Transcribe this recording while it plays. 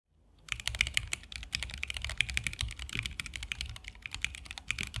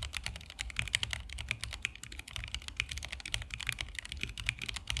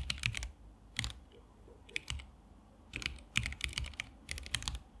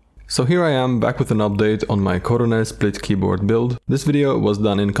So here I am back with an update on my Corne split keyboard build. This video was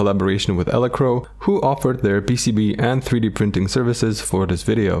done in collaboration with Elecro, who offered their PCB and 3D printing services for this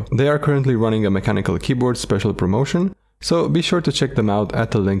video. They are currently running a mechanical keyboard special promotion, so be sure to check them out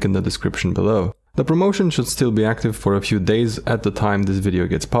at the link in the description below. The promotion should still be active for a few days at the time this video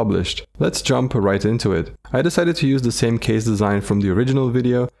gets published. Let's jump right into it. I decided to use the same case design from the original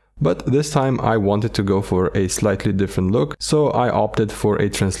video, but this time I wanted to go for a slightly different look, so I opted for a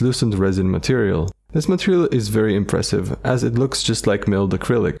translucent resin material. This material is very impressive, as it looks just like milled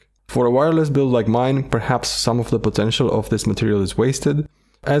acrylic. For a wireless build like mine, perhaps some of the potential of this material is wasted,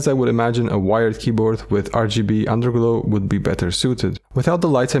 as I would imagine a wired keyboard with RGB underglow would be better suited. Without the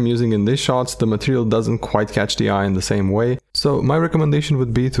lights I'm using in these shots, the material doesn't quite catch the eye in the same way, so my recommendation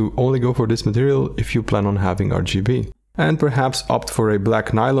would be to only go for this material if you plan on having RGB. And perhaps opt for a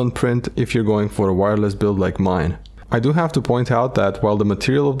black nylon print if you're going for a wireless build like mine. I do have to point out that while the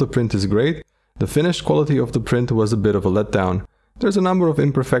material of the print is great, the finished quality of the print was a bit of a letdown. There's a number of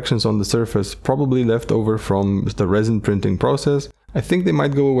imperfections on the surface, probably left over from the resin printing process. I think they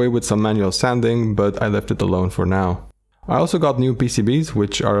might go away with some manual sanding, but I left it alone for now. I also got new PCBs,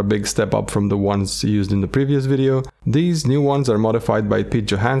 which are a big step up from the ones used in the previous video. These new ones are modified by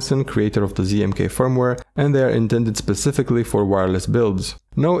Johanson, creator of the ZMK firmware, and they are intended specifically for wireless builds.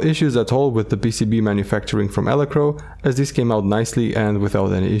 No issues at all with the PCB manufacturing from Elecro, as these came out nicely and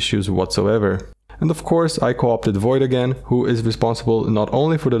without any issues whatsoever. And of course I co-opted Void again, who is responsible not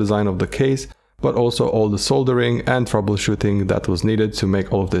only for the design of the case, but also all the soldering and troubleshooting that was needed to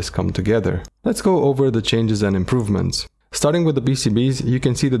make all of this come together. Let's go over the changes and improvements. Starting with the PCBs, you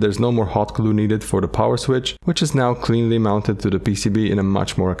can see that there's no more hot glue needed for the power switch, which is now cleanly mounted to the PCB in a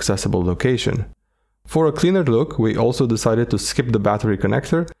much more accessible location. For a cleaner look, we also decided to skip the battery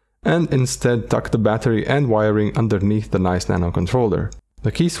connector and instead tuck the battery and wiring underneath the nice nano controller.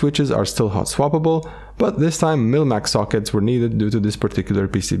 The key switches are still hot swappable, but this time Mil-Max sockets were needed due to this particular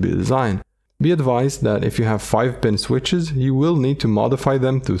PCB design. Be advised that if you have 5-pin switches, you will need to modify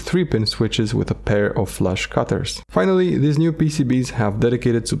them to 3-pin switches with a pair of flush cutters. Finally, these new PCBs have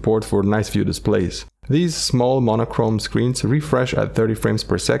dedicated support for nice view displays. These small monochrome screens refresh at 30 frames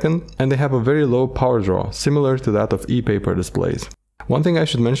per second, and they have a very low power draw, similar to that of e-paper displays. One thing I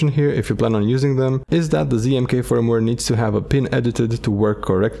should mention here if you plan on using them is that the ZMK firmware needs to have a pin edited to work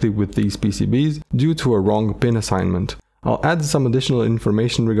correctly with these PCBs due to a wrong pin assignment. I'll add some additional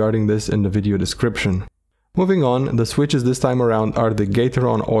information regarding this in the video description. Moving on, the switches this time around are the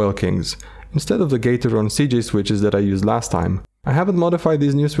Gateron Oil Kings, instead of the Gateron CJ switches that I used last time. I haven't modified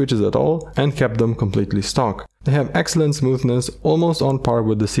these new switches at all and kept them completely stock. They have excellent smoothness, almost on par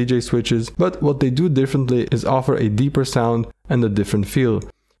with the CJ switches, but what they do differently is offer a deeper sound and a different feel.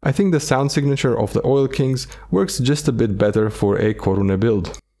 I think the sound signature of the Oil Kings works just a bit better for a Corne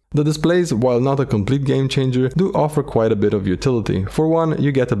build. The displays, while not a complete game changer, do offer quite a bit of utility. For one,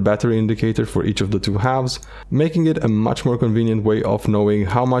 you get a battery indicator for each of the two halves, making it a much more convenient way of knowing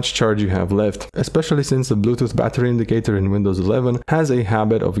how much charge you have left, especially since the Bluetooth battery indicator in Windows 11 has a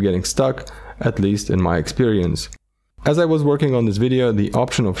habit of getting stuck, at least in my experience. As I was working on this video, the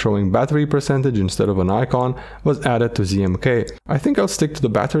option of showing battery percentage instead of an icon was added to ZMK. I think I'll stick to the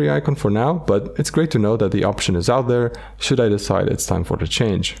battery icon for now, but it's great to know that the option is out there should I decide it's time for the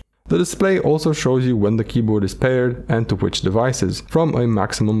change. The display also shows you when the keyboard is paired and to which devices, from a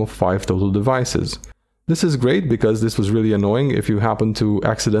maximum of 5 total devices. This is great because this was really annoying if you happen to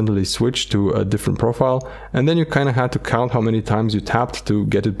accidentally switch to a different profile and then you kinda had to count how many times you tapped to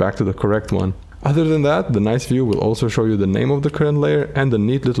get it back to the correct one. Other than that, the nice view will also show you the name of the current layer and the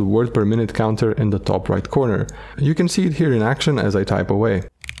neat little word per minute counter in the top right corner. You can see it here in action as I type away.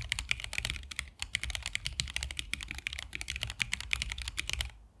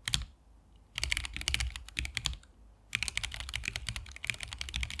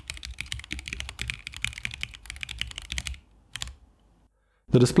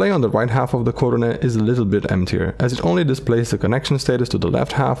 The display on the right half of the Corne is a little bit emptier, as it only displays the connection status to the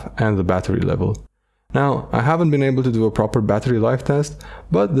left half and the battery level. Now, I haven't been able to do a proper battery life test,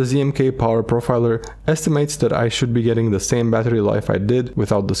 but the ZMK Power Profiler estimates that I should be getting the same battery life I did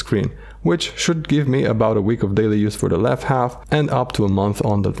without the screen, which should give me about a week of daily use for the left half and up to a month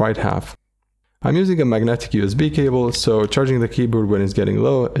on the right half. I'm using a magnetic USB cable, so charging the keyboard when it's getting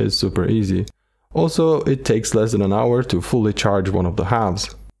low is super easy. Also, it takes less than an hour to fully charge one of the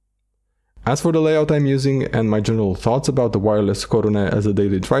halves. As for the layout I'm using and my general thoughts about the wireless Corne as a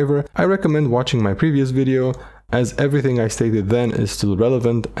daily driver, I recommend watching my previous video, as everything I stated then is still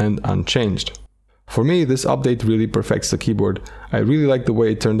relevant and unchanged. For me, this update really perfects the keyboard. I really like the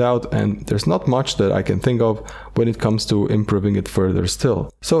way it turned out, and there's not much that I can think of when it comes to improving it further still.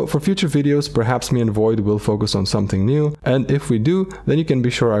 So for future videos, perhaps me and Void will focus on something new, and if we do, then you can be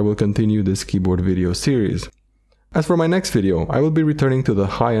sure I will continue this keyboard video series. As for my next video, I will be returning to the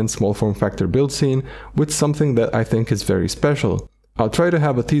high-end small form factor build scene with something that I think is very special. I'll try to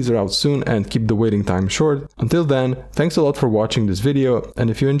have a teaser out soon and keep the waiting time short. Until then, thanks a lot for watching this video, and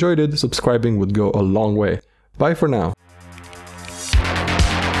if you enjoyed it, subscribing would go a long way. Bye for now.